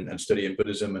meditation and studying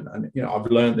Buddhism, and I've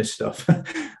learned this stuff.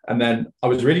 And then I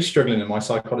was really struggling, and my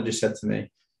psychologist said to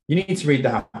me, "You need to read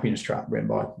The Happiness Trap," written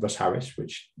by Russ Harris,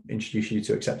 which introduced you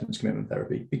to acceptance commitment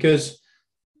therapy, because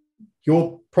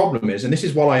your problem is, and this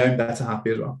is why I own Better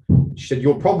Happy as well, She said,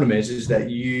 your problem is that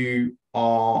you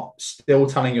are still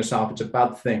telling yourself it's a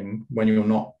bad thing when you're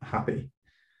not happy.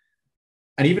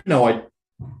 And even though I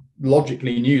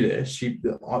logically knew this,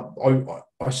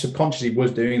 I subconsciously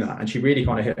was doing that. And she really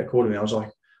kind of hit a chord with me. I was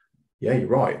like, yeah, you're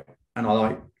right. And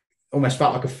I almost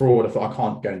felt like a fraud. I thought, I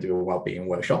can't go and do a well-being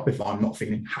workshop if I'm not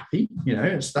feeling happy.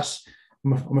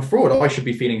 I'm a fraud. I should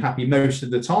be feeling happy most of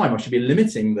the time. I should be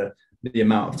limiting the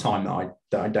amount of time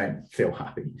that I don't feel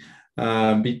happy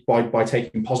by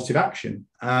taking positive action.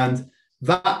 And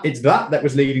that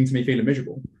was leading to me feeling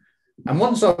miserable. And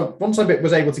once I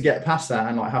was able to get past that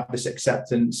and like have this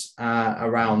acceptance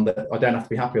around that I don't have to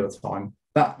be happy all the time,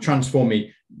 that transformed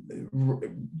me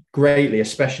greatly,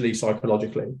 especially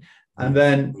psychologically. And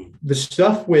then the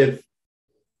stuff with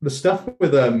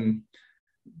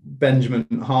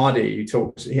Benjamin Hardy, who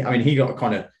talks, he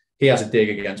has a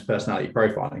dig against personality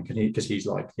profiling because he's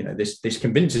like, this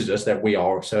convinces us that we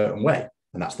are a certain way,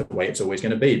 and that's the way it's always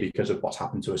going to be because of what's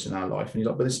happened to us in our life. And he's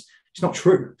like, but it's not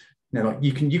true. Like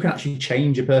you can actually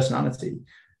change your personality.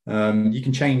 You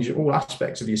can change all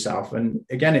aspects of yourself. And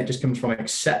again, it just comes from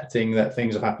accepting that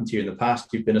things have happened to you in the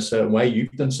past. You've been a certain way.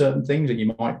 You've done certain things that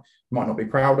you might not be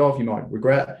proud of. You might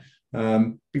regret.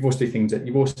 You've also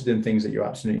done things that you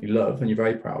absolutely love and you're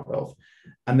very proud of.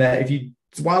 And that if you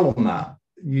dwell on that,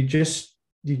 you just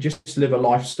live a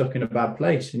life stuck in a bad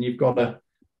place. And we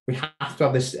have to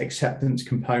have this acceptance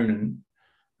component.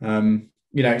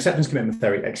 Acceptance commitment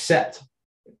theory. Accept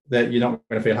that you're not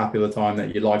going to feel happy all the time,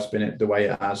 that your life's been the way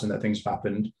it has and that things have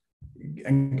happened,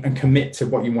 and commit to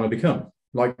what you want to become.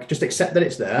 Like, just accept that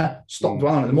it's there, stop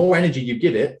dwelling on it. The more energy you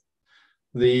give it,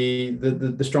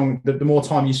 the more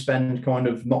time you spend kind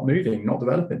of not moving, not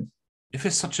developing. If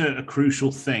it's such a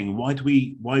crucial thing, why do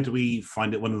we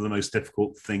find it one of the most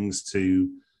difficult things to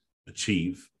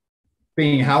achieve?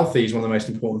 Being healthy is one of the most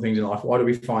important things in life. Why do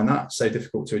we find that so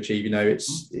difficult to achieve?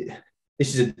 This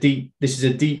is a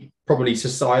deep, probably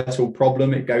societal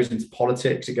problem. It goes into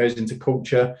politics, it goes into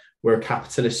culture. We're a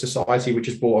capitalist society, which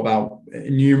has brought about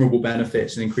innumerable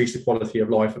benefits and increased the quality of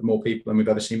life of more people than we've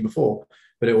ever seen before.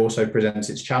 But it also presents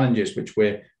its challenges, which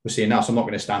we're seeing now. So I'm not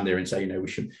going to stand there and say, we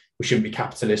shouldn't be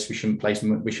capitalists. We shouldn't place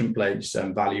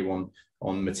value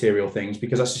on material things,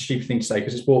 because that's a stupid thing to say,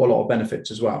 because it's brought a lot of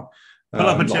benefits as well. Pull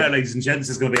up a chair, ladies and gents.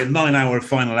 It's going to be a 9-hour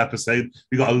final episode.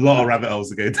 We've got a lot of rabbit holes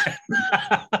to go down.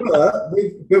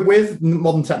 but with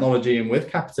modern technology and with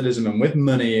capitalism and with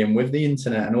money and with the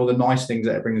internet and all the nice things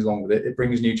that it brings along with it, it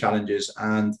brings new challenges.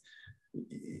 And,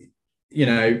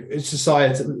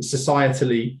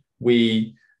 societally,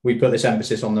 we put this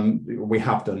emphasis on them. We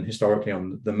have done historically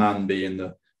on the man being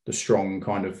the strong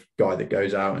kind of guy that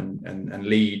goes out and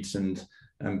leads and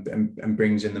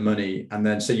brings in the money. And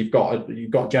then so you've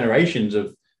got generations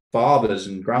of fathers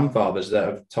and grandfathers that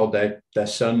have told their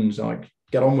sons, like,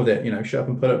 get on with it, shut up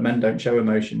and put up, men don't show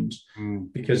emotions,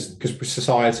 because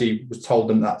society was told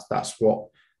them that's what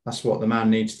the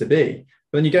man needs to be.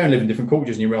 But then you go and live in different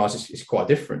cultures and you realize it's quite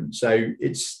different. So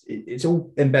it's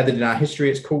all embedded in our history.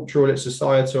 It's cultural, it's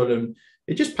societal, and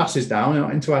it just passes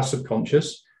down into our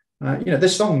subconscious.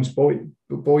 There's songs,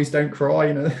 boys don't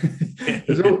cry.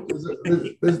 There's all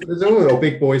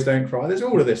big boys don't cry. There's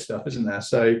all of this stuff, isn't there?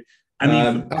 So,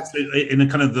 and in a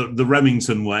kind of the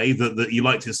Remington way, that you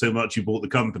liked it so much you bought the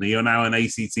company. You're now an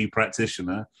ACT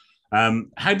practitioner.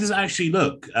 How does it actually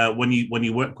look when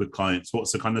you work with clients?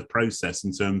 What's the kind of process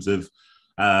in terms of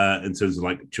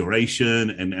like duration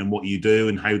and what you do,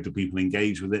 and how do people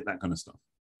engage with it, that kind of stuff?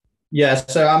 Yeah.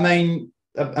 So our main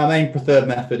preferred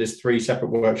method is 3 separate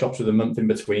workshops with a month in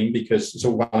between, because it's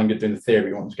all well and good doing the theory.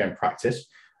 You want to go and practice.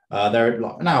 They're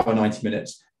like an hour, 90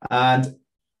 minutes. And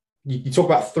you talk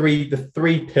about the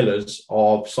three pillars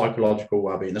of psychological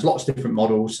well-being. There's lots of different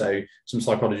models. So some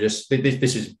psychologists,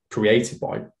 this is created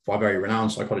by very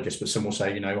renowned psychologists, but some will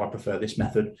say, I prefer this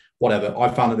method, whatever. I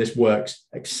found that this works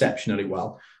exceptionally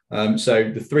well.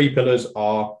 So the 3 pillars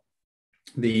are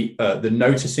the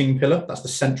noticing pillar. That's the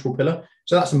central pillar.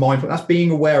 So that's the mindful. That's being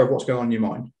aware of what's going on in your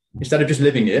mind. Instead of just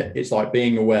living it, it's like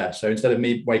being aware. So instead of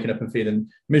me waking up and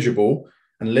feeling miserable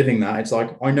and living that, it's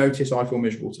like, I notice I feel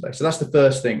miserable today. So that's the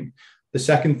first thing. The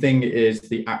second thing is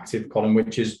the active column,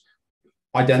 which is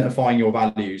identifying your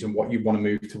values and what you want to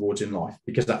move towards in life,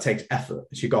 because that takes effort.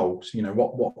 It's your goals.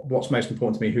 What's most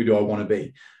important to me? Who do I want to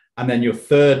be? And then your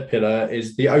third pillar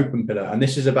is the open pillar. And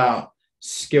this is about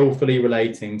skillfully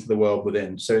relating to the world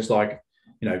within. So it's like,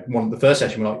 the first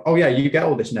session, we're like, oh yeah, you get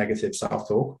all this negative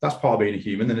self-talk. That's part of being a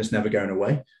human, and it's never going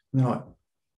away. And they're like,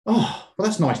 oh, well,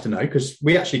 that's nice to know, because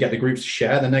we actually get the groups to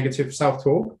share the negative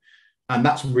self-talk. And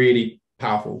that's really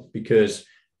powerful, because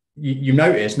you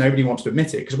notice nobody wants to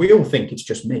admit it, because we all think it's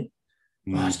just me.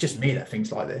 oh, it's just me that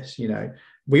thinks like this.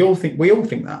 We all think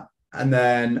that. And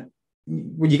then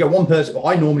when you get one person,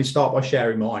 I normally start by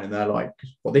sharing mine, and they're like,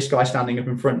 well, this guy standing up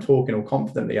in front talking all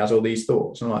confidently has all these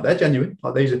thoughts. And I'm like, they're genuine.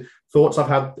 Like, these are thoughts I've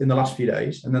had in the last few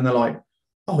days. And then they're like,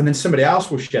 oh, and then somebody else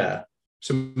will share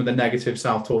some of the negative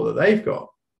self-talk that they've got.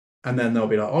 And then they'll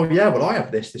be like, oh yeah, well, I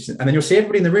have this. And then you'll see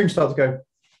everybody in the room start to go,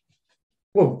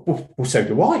 well, so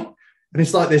do I. And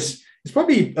it's like this, it's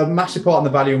probably a massive part of the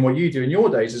value in what you do in your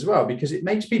days as well, because it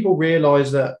makes people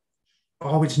realize that,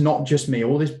 oh, it's not just me.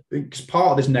 All this, it's part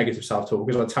of this negative self-talk,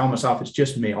 because I tell myself it's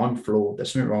just me. I'm flawed.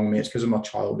 There's something wrong with me. It's because of my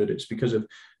childhood. It's because of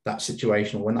that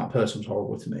situation, or when that person's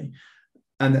horrible to me.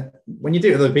 And when you do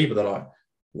it with other people, they're like,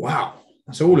 wow,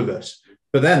 that's all of us.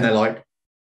 But then they're like,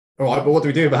 all right, but what do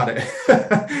we do about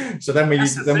it? So then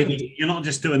you're not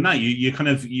just doing that.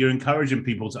 You're encouraging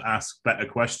people to ask better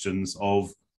questions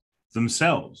of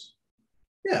themselves.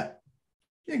 Yeah,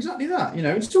 exactly that.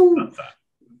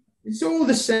 It's all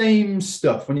the same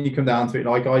stuff when you come down to it.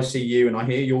 Like, I see you and I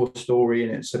hear your story,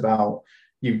 and it's about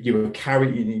you were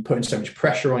you putting so much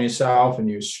pressure on yourself, and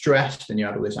you were stressed, and you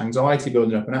had all this anxiety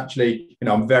building up. And actually,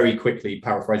 I'm very quickly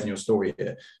paraphrasing your story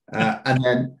here.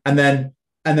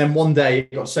 And then one day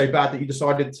it got so bad that you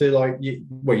decided to you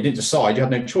didn't decide, you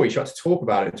had no choice. You had to talk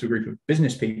about it to a group of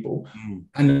business people,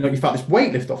 and you felt this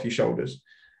weight lift off your shoulders.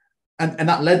 And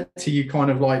that led to you kind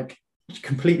of like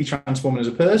completely transforming as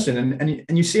a person.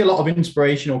 And you see a lot of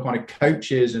inspirational kind of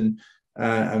coaches and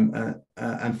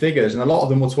figures, and a lot of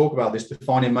them will talk about this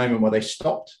defining moment where they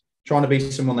stopped trying to be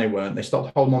someone they weren't. They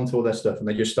stopped holding on to all their stuff, and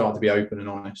they just started to be open and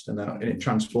honest, and it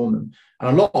transformed them. And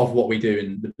a lot of what we do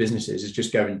in the businesses is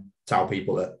just go and tell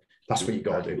people that that's what you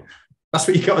got to do. That's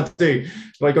what you got to do.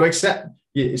 Like, you got to accept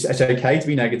it's okay to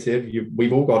be negative.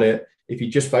 We've all got it. If you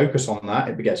just focus on that,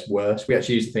 it gets worse. We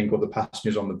actually use a thing called the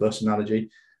passengers on the bus analogy.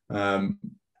 Then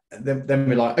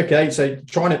we're like, okay, so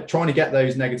trying to get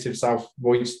those negative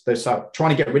self-voice,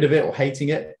 trying to get rid of it or hating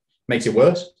it makes it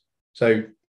worse. So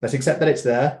let's accept that it's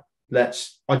there.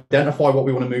 Let's identify what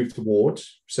we want to move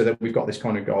towards, so that we've got this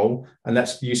kind of goal, and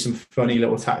let's use some funny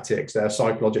little tactics that are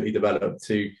psychologically developed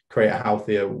to create a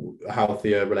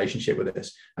healthier relationship with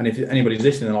this. And if anybody's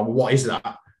listening, like, well, what is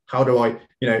that? How do I,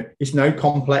 it's no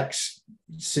complex,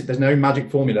 there's no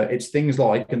magic formula. It's things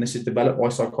like, and this is developed by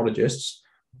psychologists,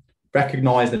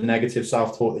 recognize the negative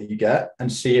self-talk that you get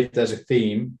and see if there's a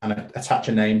theme and attach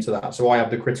a name to that. So I have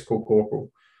the critical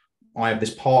corporal. I have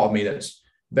this part of me that's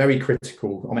very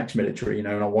critical. I'm ex-military, and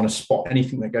I want to spot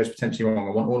anything that goes potentially wrong.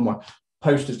 I want all of my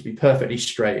posters to be perfectly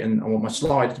straight, and I want my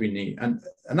slides to be neat. And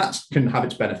that can have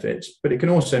its benefits, but it can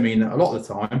also mean that a lot of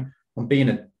the time I'm being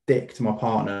a dick to my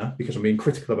partner because I'm being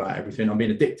critical about everything. I'm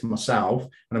being a dick to myself,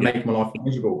 and I'm making my life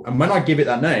miserable. And when I give it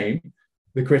that name,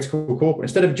 the critical corporal,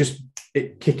 instead of just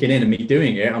it kicking in and me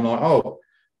doing it, I'm like, oh,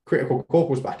 critical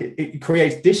corporal's back. It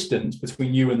creates distance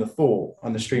between you and the thought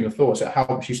and the stream of thoughts. It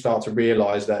helps you start to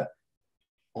realize that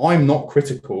I'm not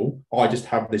critical. I just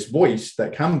have this voice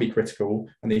that can be critical,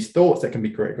 and these thoughts that can be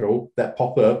critical that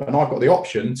pop up, and I've got the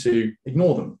option to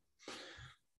ignore them.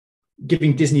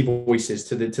 Giving Disney voices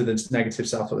to the negative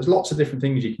self-talk. There's lots of different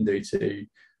things you can do to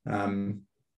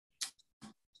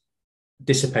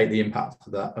dissipate the impact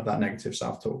of that negative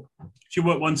self-talk. Do you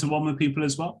work one-to-one with people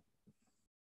as well?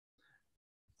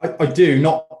 I do,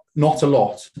 not a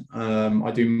lot.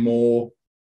 I do more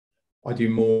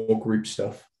group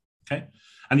stuff. Okay.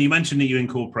 And you mentioned that you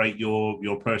incorporate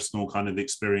your personal kind of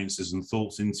experiences and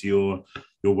thoughts into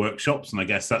your workshops, and I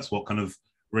guess that's what kind of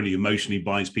really emotionally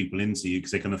buys people into you,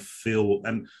 because they kind of feel,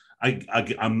 and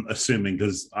I'm assuming,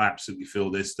 because I absolutely feel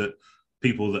this, that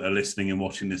people that are listening and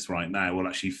watching this right now will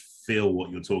actually feel what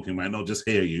you're talking about, not just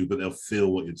hear you, but they'll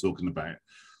feel what you're talking about.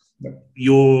 Yeah.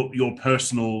 Your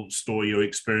personal story, your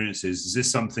experiences, is this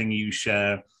something you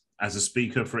share as a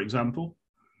speaker, for example?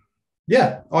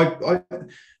 Yeah,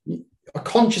 I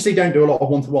consciously don't do a lot of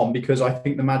one-to-one, because I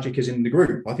think the magic is in the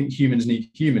group. I think humans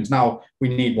need humans. Now, we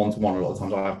need one-to-one a lot of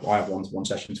times. I have one-to-one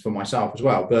sessions for myself as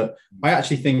well. But I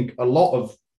actually think a lot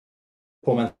of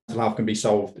poor mental health can be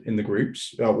solved in the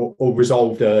groups or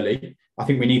resolved early. I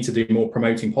think we need to do more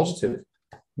promoting positive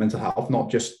mental health, not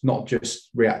just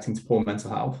reacting to poor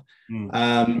mental health.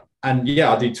 And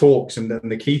yeah, I do talks, and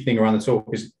the key thing around the talk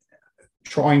is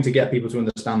trying to get people to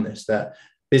understand this, that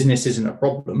business isn't a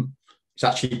problem.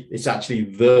 It's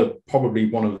actually probably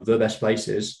one of the best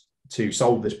places to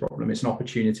solve this problem. It's an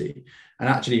opportunity. And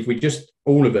actually, if we just,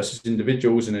 all of us as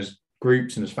individuals and as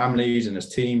groups and as families and as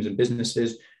teams and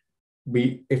businesses,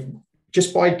 if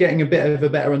just by getting a bit of a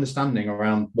better understanding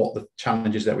around what the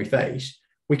challenges that we face,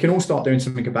 we can all start doing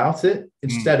something about it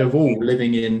instead of all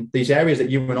living in these areas that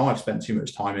you and I have spent too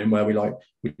much time in, where we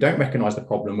don't recognize the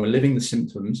problem, we're living the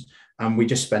symptoms, and we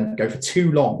just go for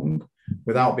too long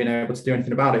without being able to do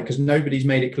anything about it, because nobody's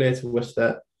made it clear to us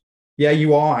that, yeah,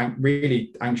 you are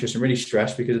really anxious and really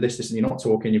stressed because of this, and you're not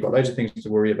talking, you've got loads of things to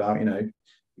worry about,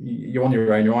 you're on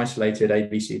your own, you're isolated, A,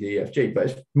 B, C, D, E, F, G. But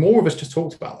if more of us just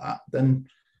talked about that, then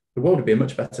the world would be a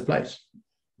much better place.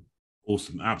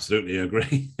 Awesome. Absolutely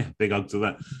agree. Big hug to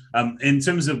that. In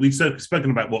terms of, we've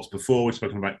spoken about what's before, we've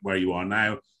spoken about where you are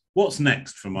now. What's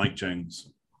next for Mike Jones?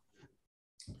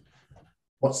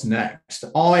 What's next?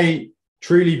 I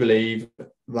truly believe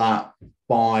that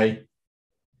by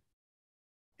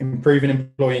improving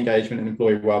employee engagement and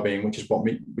employee well-being,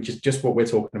 which is just what we're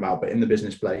talking about, but in the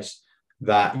business place,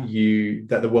 that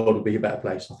the world will be a better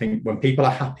place. I think when people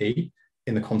are happy,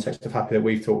 in the context of happy that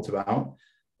we've talked about,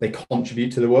 they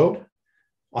contribute to the world.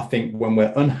 I think when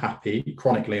we're unhappy,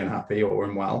 chronically unhappy or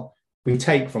unwell, we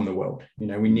take from the world.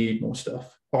 We need more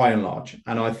stuff by and large.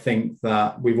 And I think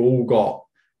that we've all got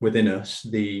within us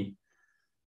the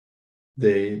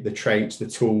traits, the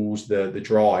tools, the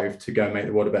drive to go and make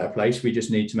the world a better place. We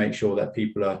just need to make sure that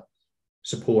people are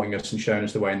supporting us and showing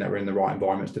us the way, and that we're in the right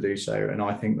environments to do so. And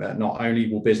I think that not only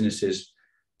will businesses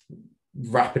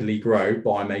rapidly grow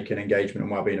by making engagement and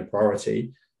well-being a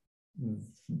priority,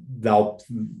 they'll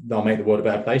make the world a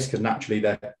better place, because naturally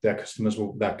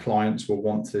their clients will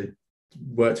want to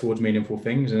work towards meaningful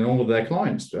things, and all of their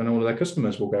clients and all of their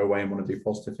customers will go away and want to do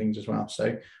positive things as well.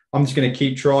 So I'm just going to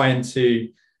keep trying to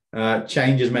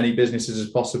change as many businesses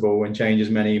as possible and change as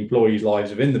many employees'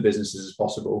 lives within the businesses as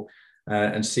possible,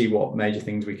 and see what major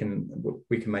things we can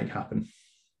make happen.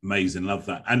 Amazing, love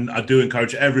that. And I do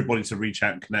encourage everybody to reach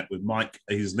out and connect with Mike.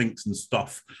 His links and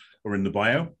stuff are in the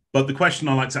bio. But the question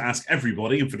I like to ask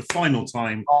everybody, and for the final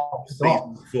time,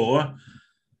 season 4,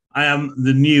 I am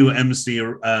the new MC,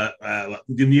 the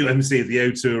new MC of the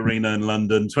O2 Arena in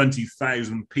London.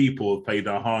 20,000 people have paid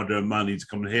their hard-earned money to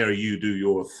come and hear you do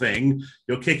your thing.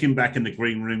 You're kicking back in the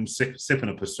green room, sipping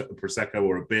a Prosecco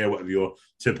or a beer, whatever your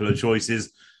typical choice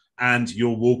is, and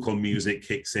your walk-on music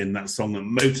kicks in, that song that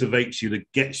motivates you,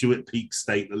 that gets you at peak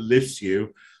state, that lifts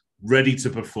you, ready to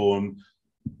perform.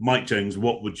 Mike Jones,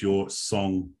 what would your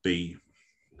song be?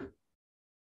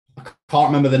 I can't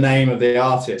remember the name of the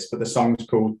artist, but the song's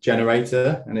called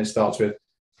Generator, and it starts with,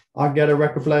 I get a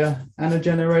record player and a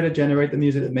generator, generate the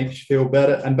music that makes you feel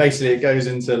better. And basically it goes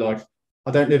into like,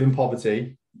 I don't live in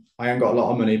poverty, I ain't got a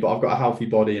lot of money, but I've got a healthy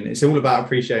body. And it's all about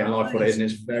appreciating life, what it is. And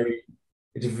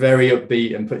it's very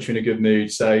upbeat and puts you in a good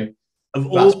mood. So of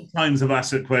all the times I've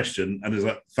asked that question, and there's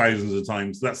like thousands of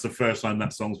times, that's the first time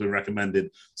that song's been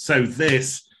recommended. So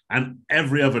this and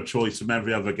every other choice from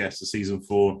every other guest of season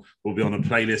 4 will be on a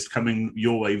playlist coming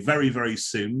your way very, very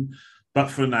soon. But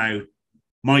for now,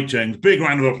 Mike Jones, big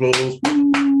round of applause.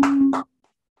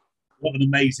 What an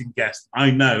amazing guest. I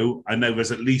know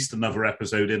there's at least another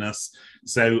episode in us.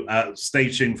 So stay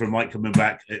tuned for Mike coming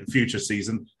back in future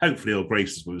season. Hopefully he'll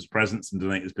grace us with his presence and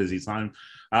donate his busy time.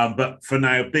 But for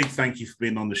now, big thank you for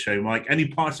being on the show, Mike. Any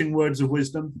parting words of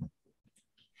wisdom?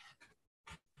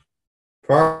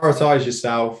 Prioritize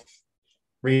yourself,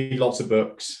 read lots of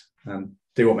books, and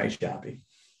do what makes you happy.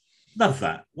 Love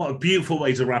that. What a beautiful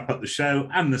way to wrap up the show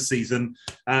and the season.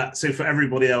 So for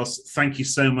everybody else, thank you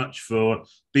so much for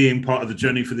being part of the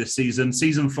journey for this season.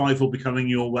 Season 5 will be coming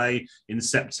your way in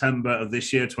September of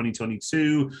this year,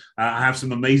 2022. I have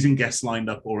some amazing guests lined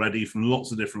up already from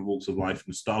lots of different walks of life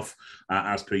and stuff,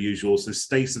 as per usual. So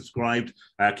stay subscribed,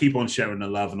 keep on sharing the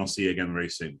love, and I'll see you again very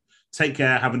soon. Take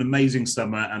care, have an amazing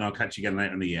summer, and I'll catch you again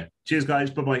later in the year. Cheers, guys.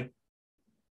 Bye-bye.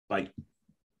 Bye.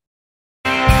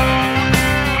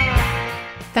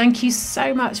 Thank you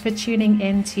so much for tuning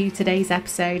in to today's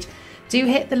episode. Do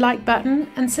hit the like button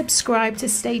and subscribe to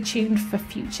stay tuned for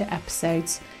future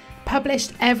episodes.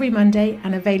 Published every Monday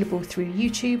and available through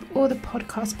YouTube or the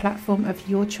podcast platform of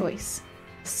your choice.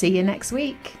 See you next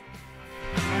week.